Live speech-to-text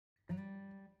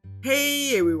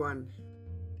Hey everyone,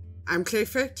 I'm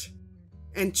Clayfect,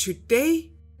 and today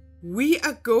we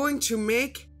are going to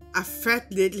make a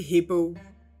fat little hippo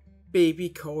baby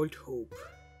called Hope.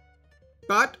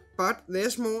 But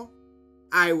there's more.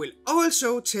 I will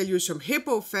also tell you some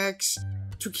hippo facts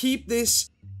to keep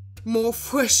this more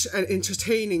fresh and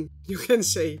entertaining, you can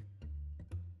say.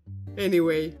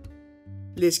 Anyway,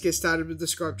 let's get started with the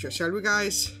sculpture, shall we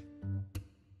guys?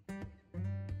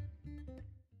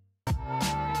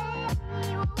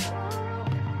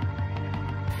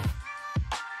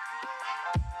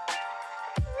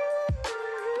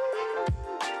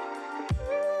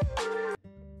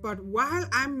 But while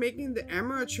I'm making the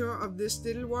armature of this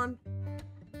little one,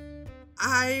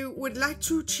 I would like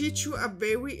to teach you a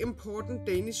very important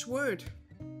Danish word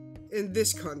in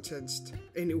this context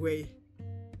anyway,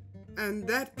 and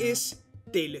that is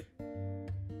delle.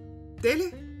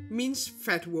 Delle means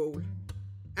fat roll,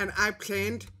 and I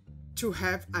planned to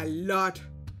have a lot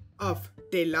of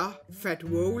deller fat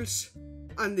rolls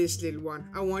on this little one.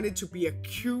 I want it to be a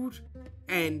cute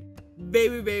and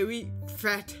very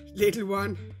fat little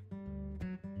one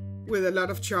with a lot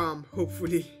of charm,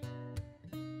 hopefully.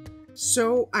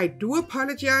 So I do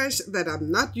apologize that I'm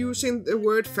not using the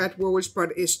word fat rolls,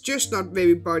 but it's just not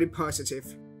very body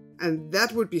positive, and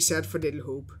that would be sad for little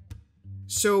Hope.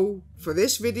 So for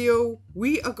this video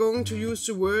we are going to use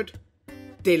the word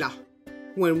deller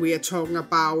when we are talking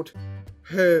about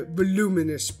her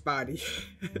voluminous body,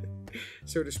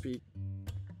 so to speak.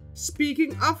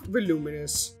 Speaking of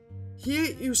voluminous,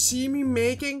 here you see me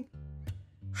making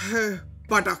her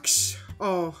buttocks,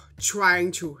 or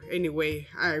trying to anyway.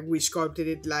 I re-sculpted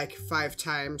it like 5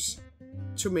 times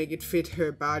to make it fit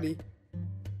her body.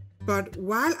 But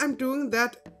while I'm doing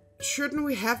that, shouldn't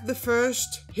we have the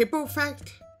first hippo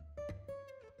fact?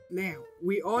 Now,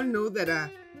 we all know that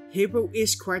a hippo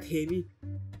is quite heavy,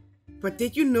 but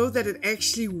did you know that it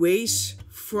actually weighs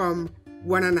from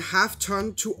 1.5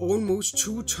 tons to almost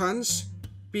 2 tons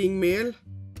being male?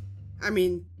 I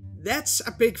mean, that's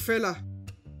a big fella.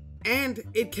 And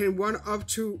it can run up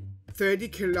to 30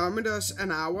 kilometers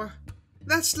an hour.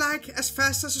 That's like as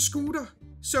fast as a scooter.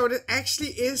 So it actually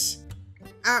is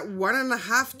a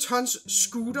 1.5 tons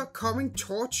scooter coming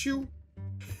towards you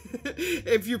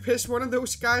if you piss one of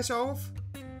those guys off.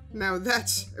 Now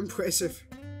that's impressive.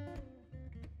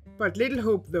 But little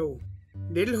Hope though,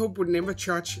 little Hope would never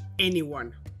charge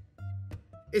anyone.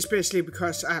 Especially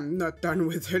because I'm not done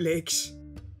with her legs.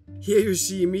 Here you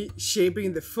see me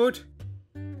shaping the foot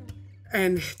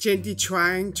and gently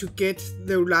trying to get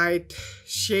the right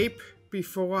shape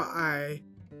before I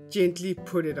gently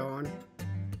put it on.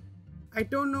 I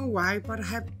don't know why, but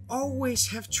I always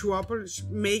have troubles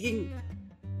making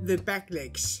the back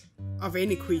legs of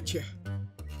any creature.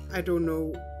 I don't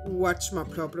know what my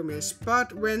problem is,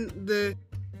 but when the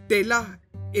deller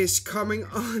is coming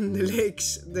on the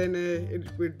legs, then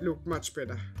it will look much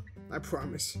better, I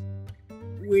promise.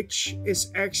 Which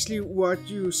is actually what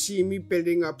you see me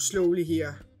building up slowly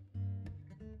here.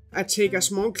 I take a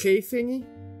small clay thingy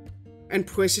and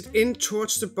press it in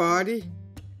towards the body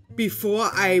before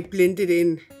I blend it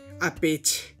in a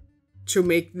bit to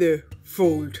make the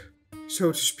fold,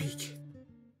 so to speak.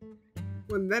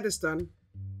 When that is done,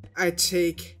 I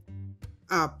take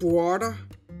a broader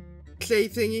clay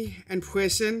thingy and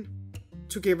press in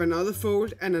to give another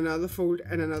fold and another fold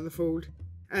and another fold.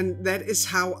 And that is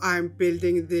how I'm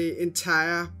building the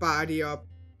entire body up,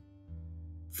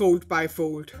 fold by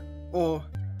fold, or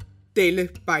delle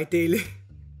by delle.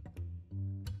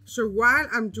 So while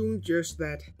I'm doing just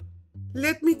that,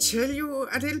 let me tell you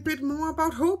a little bit more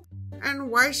about Hope and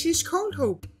why she's called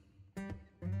Hope.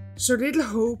 So little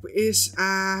Hope is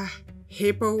a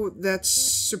hippo that's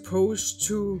supposed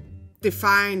to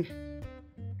define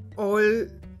all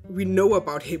we know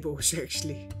about hippos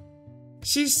actually.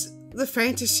 She's the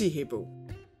fantasy hippo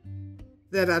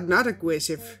that are not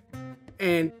aggressive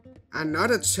and are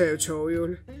not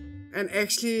territorial and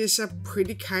actually is a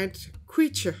pretty kind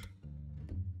creature.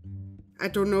 I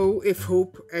don't know if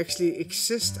Hope actually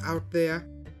exists out there,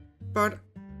 but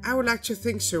I would like to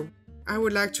think so. I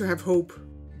would like to have hope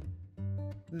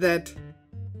that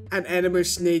an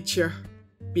animal's nature,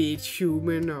 be it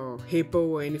human or hippo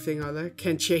or anything other,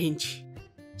 can change.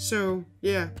 So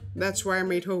yeah, that's why I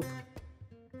made Hope.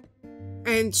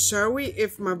 And sorry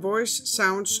if my voice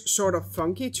sounds sort of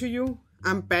funky to you.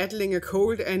 I'm battling a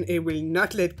cold and it will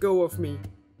not let go of me.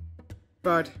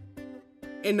 But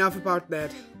enough about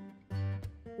that.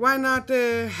 Why not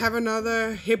have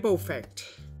another hippo fact?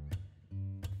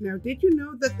 Now, did you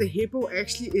know that the hippo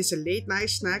actually is a late night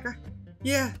snacker?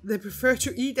 Yeah, they prefer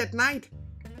to eat at night.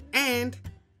 And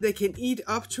they can eat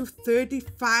up to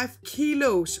 35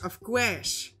 kilos of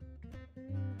grass.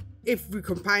 If we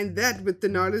combine that with the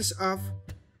knowledge of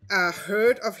a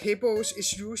herd of hippos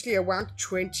is usually around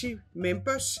 20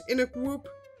 members in a group,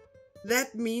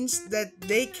 that means that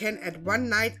they can at one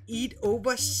night eat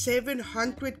over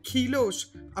 700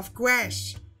 kilos of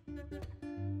grass.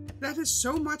 That is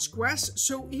so much grass,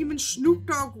 so even Snoop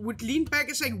Dogg would lean back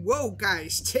and say, "Whoa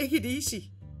guys, take it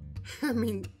easy." I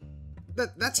mean,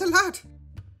 that's a lot.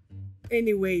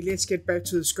 Anyway, let's get back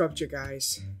to the sculpture,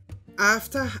 guys.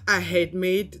 After I had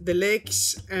made the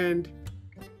legs and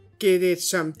get it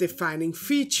some defining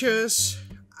features,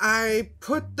 I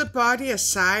put the body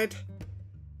aside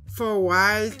for a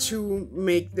while to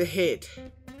make the head.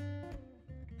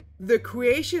 The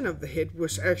creation of the head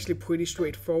was actually pretty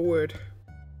straightforward.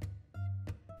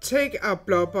 Take a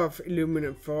blob of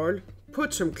aluminum foil,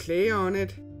 put some clay on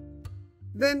it,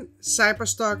 then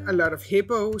cyberstock a lot of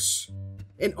hippos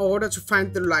in order to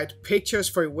find the right pictures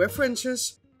for your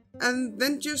references, and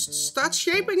then just start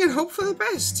shaping and hope for the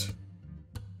best.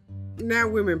 Now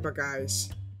remember guys,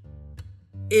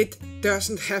 it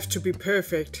doesn't have to be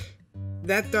perfect.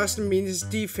 That doesn't mean it's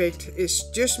defect, it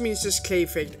just means it's clay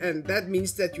effect, and that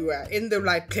means that you are in the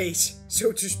right place,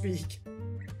 so to speak.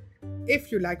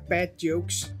 If you like bad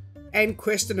jokes and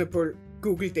questionable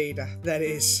Google data, that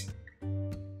is.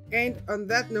 And on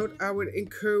that note, I would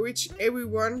encourage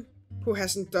everyone who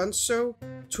hasn't done so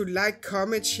to like,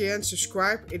 comment, share and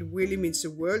subscribe. It really means the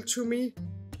world to me.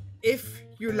 If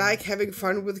you like having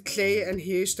fun with clay and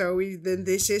hear story, then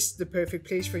this is the perfect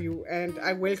place for you, and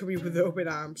I welcome you with open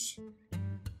arms.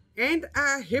 And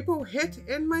a hippo head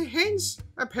in my hands,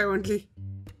 apparently.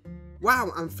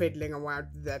 Wow, I'm fiddling around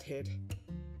with that head.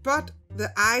 But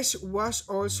the eyes was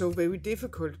also very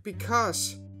difficult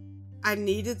because I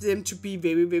needed them to be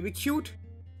very, very cute.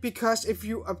 Because if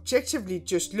you objectively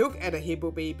just look at a hippo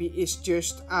baby, it's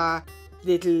just a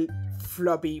little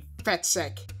floppy fat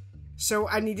sack. So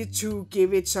I needed to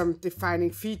give it some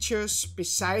defining features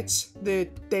besides the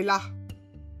della.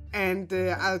 And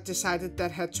I decided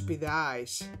that had to be the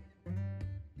eyes.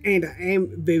 And I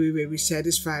am very, very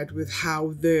satisfied with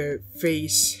how the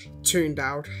face turned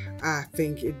out. I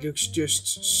think it looks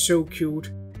just so cute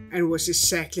and was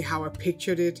exactly how I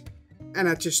pictured it. And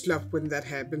I just love when that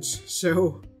happens.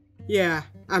 So yeah,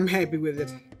 I'm happy with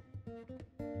it.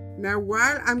 Now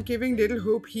while I'm giving little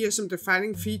Hope here some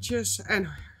defining features and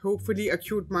hopefully a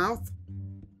cute mouth,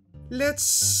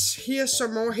 let's hear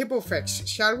some more hippo facts,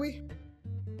 shall we?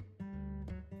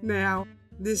 Now,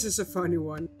 this is a funny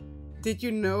one. Did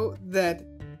you know that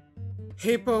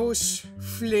hippos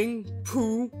fling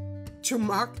poo to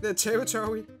mark their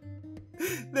territory?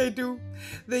 They do.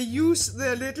 They use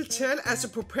their little tail as a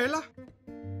propeller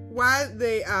while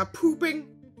they are pooping,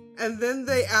 and then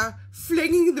they are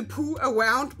flinging the poo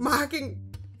around, marking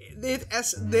it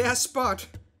as their spot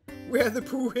where the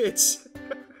poo hits.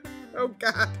 Oh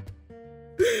god.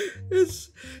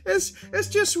 It's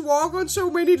just walk on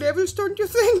so many levels, don't you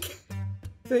think?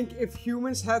 Think if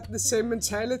humans had the same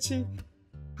mentality,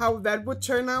 how that would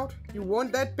turn out. You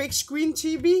want that big screen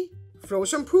TV? Throw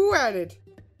some poo at it.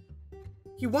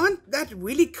 You want that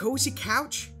really cozy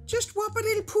couch? Just whop a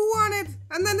little poo on it,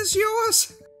 and then it's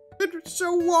yours. It's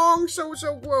so wrong, so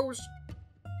gross.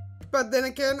 But then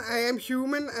again, I am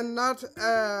human and not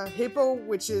a hippo,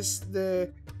 which is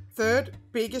the third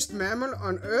biggest mammal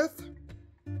on Earth.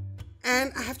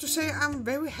 And I have to say, I'm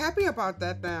very happy about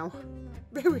that now.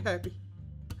 Very happy.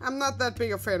 I'm not that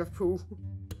big a fan of poo.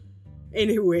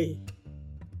 Anyway,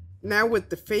 now with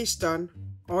the face done,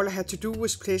 all I had to do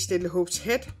was place little Hope's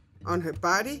head on her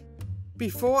body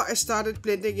before I started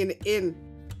blending it in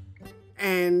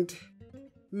and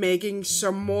making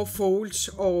some more folds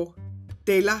or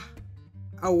della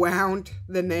around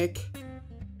the neck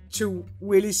to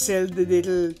really sell the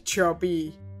little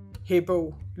chubby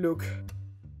hippo look.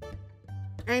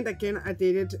 And again, I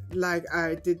did it like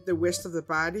I did the rest of the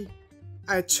body.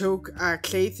 I took a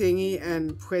clay thingy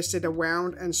and pressed it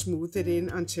around and smoothed it in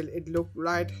until it looked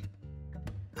right.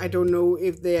 I don't know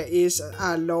if there is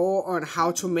a law on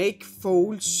how to make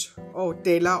folds or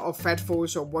della or fat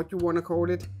folds or what you want to call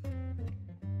it.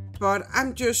 But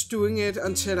I'm just doing it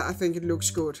until I think it looks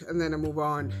good and then I move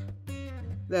on.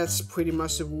 That's pretty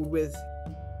much the rule with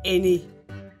any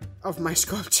of my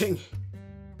sculpting.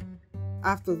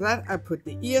 After that, I put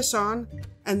the ears on,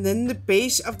 and then the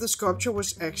base of the sculpture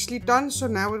was actually done, so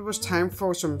now it was time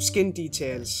for some skin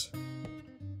details.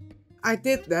 I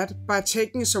did that by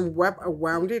taking some web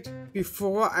around it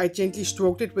before I gently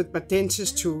stroked it with my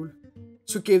dentist tool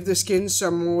to give the skin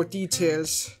some more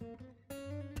details.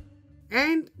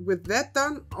 And with that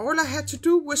done, all I had to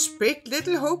do was bake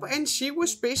little Hope and she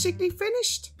was basically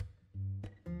finished.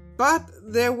 But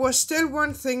there was still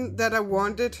one thing that I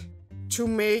wanted to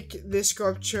make this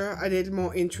sculpture a little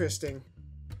more interesting.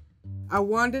 I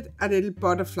wanted a little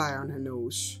butterfly on her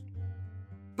nose.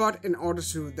 But in order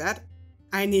to do that,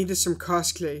 I needed some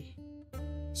clay.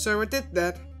 So I did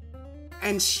that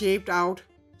and shaped out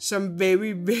some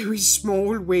very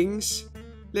small wings.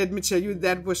 Let me tell you,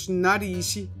 that was not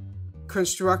easy,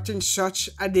 constructing such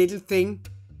a little thing.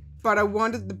 But I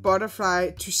wanted the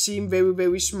butterfly to seem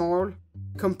very small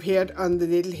compared on the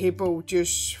little hippo,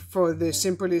 just for the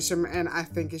symbolism, and I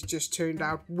think it's just turned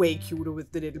out way cuter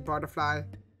with the little butterfly.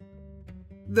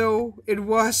 Though it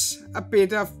was a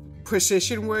bit of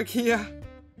precision work here,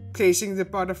 placing the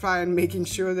butterfly and making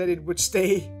sure that it would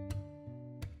stay.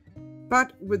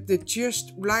 But with the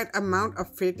just right amount of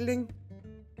fiddling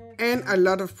and a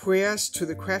lot of prayers to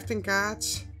the crafting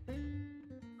gods,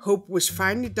 Hope was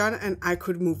finally done and I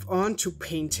could move on to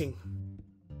painting.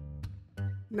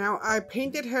 Now I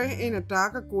painted her in a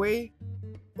darker grey,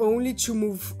 only to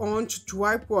move on to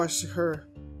dry brush her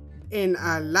in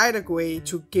a lighter grey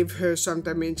to give her some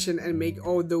dimension and make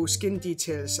all those skin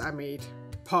details I made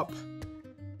pop.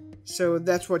 So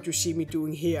that's what you see me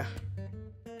doing here.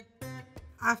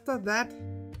 After that,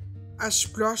 I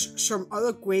splashed some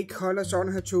other grey colors on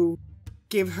her to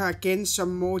give her again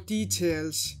some more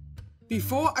details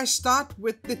before I start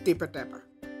with the Dipper Dapper.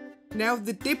 Now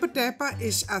the Dipper Dapper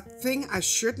is a thing I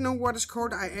should know what it's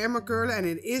called. I am a girl and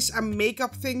it is a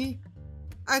makeup thingy.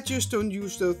 I just don't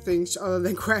use those things other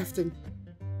than crafting.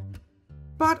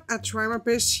 But I try my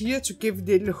best here to give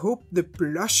little Hope the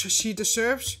blush she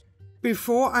deserves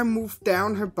before I move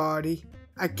down her body,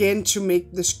 again to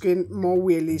make the skin more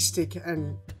realistic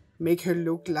and make her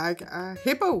look like a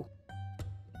hippo.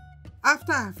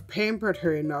 After I've pampered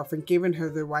her enough and given her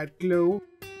the right glow,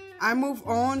 I move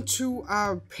on to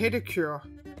a pedicure,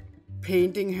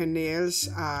 painting her nails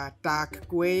a dark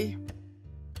grey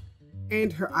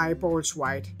and her eyeballs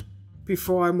white,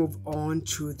 before I move on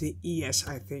to the ears,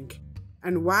 I think.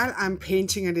 And while I'm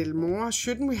painting a little more,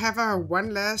 shouldn't we have our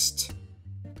one last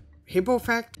hippo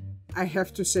fact? I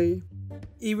have to say,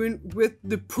 even with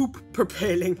the poop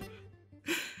propelling,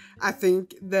 I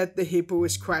think that the hippo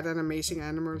is quite an amazing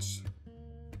animal.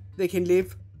 They can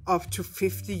live up to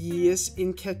 50 years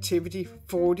in captivity,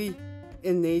 40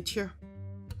 in nature.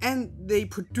 And they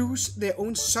produce their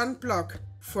own sunblock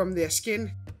from their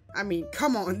skin. I mean,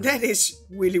 come on, that is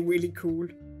really cool.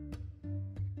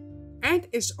 And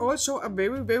it's also a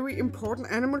very important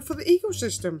animal for the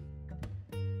ecosystem.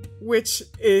 Which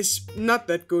is not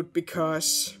that good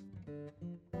because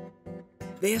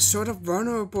they are sort of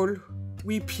vulnerable.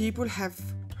 We people have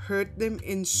hurt them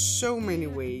in so many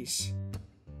ways.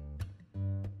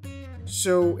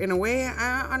 So in a way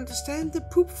I understand the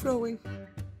poop flowing.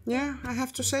 Yeah, I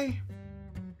have to say.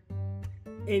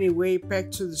 Anyway,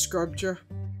 back to the sculpture.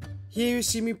 Here you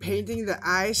see me painting the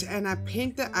eyes, and I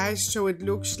paint the eyes so it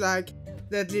looks like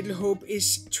that little Hope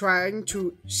is trying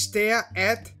to stare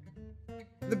at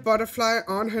the butterfly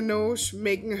on her nose,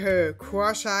 making her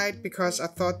cross-eyed because I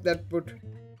thought that would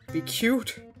be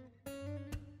cute.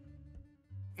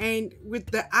 And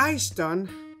with the eyes done,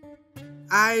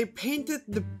 I painted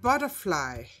the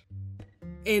butterfly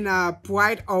in a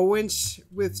bright orange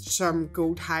with some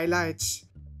gold highlights.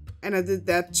 And I did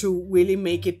that to really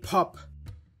make it pop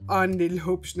on little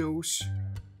Hope's nose.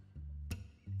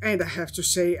 And I have to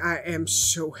say, I am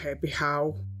so happy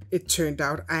how it turned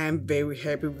out. I am very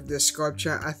happy with the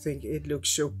sculpture. I think it looks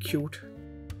so cute.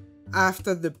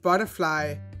 After the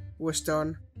butterfly was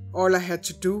done, all I had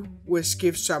to do was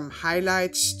give some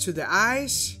highlights to the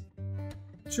eyes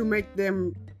to make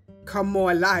them come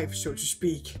more alive, so to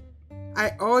speak.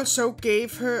 I also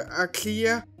gave her a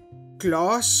clear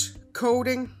gloss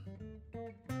coating,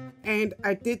 and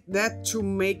I did that to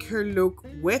make her look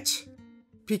wet,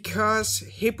 because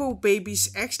hippo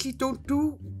babies actually don't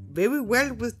do very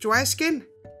well with dry skin.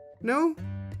 No,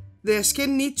 their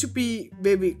skin needs to be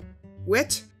very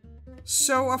wet.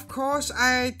 So of course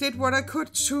I did what I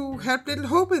could to help little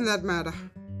Hope in that matter.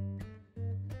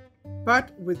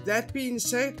 But with that being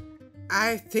said,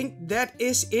 I think that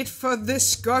is it for this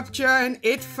sculpture and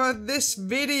it for this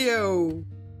video.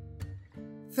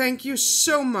 Thank you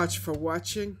so much for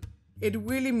watching. It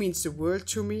really means the world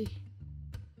to me.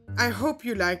 I hope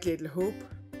you like little Hope.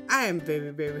 I am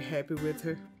very happy with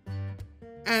her.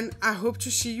 And I hope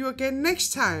to see you again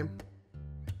next time.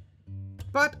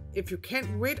 But if you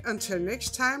can't wait until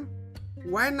next time,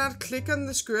 why not click on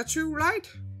the square to right?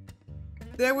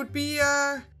 There would be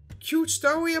a cute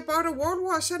story about a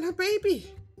walrus and her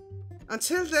baby.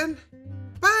 Until then,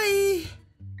 Bye!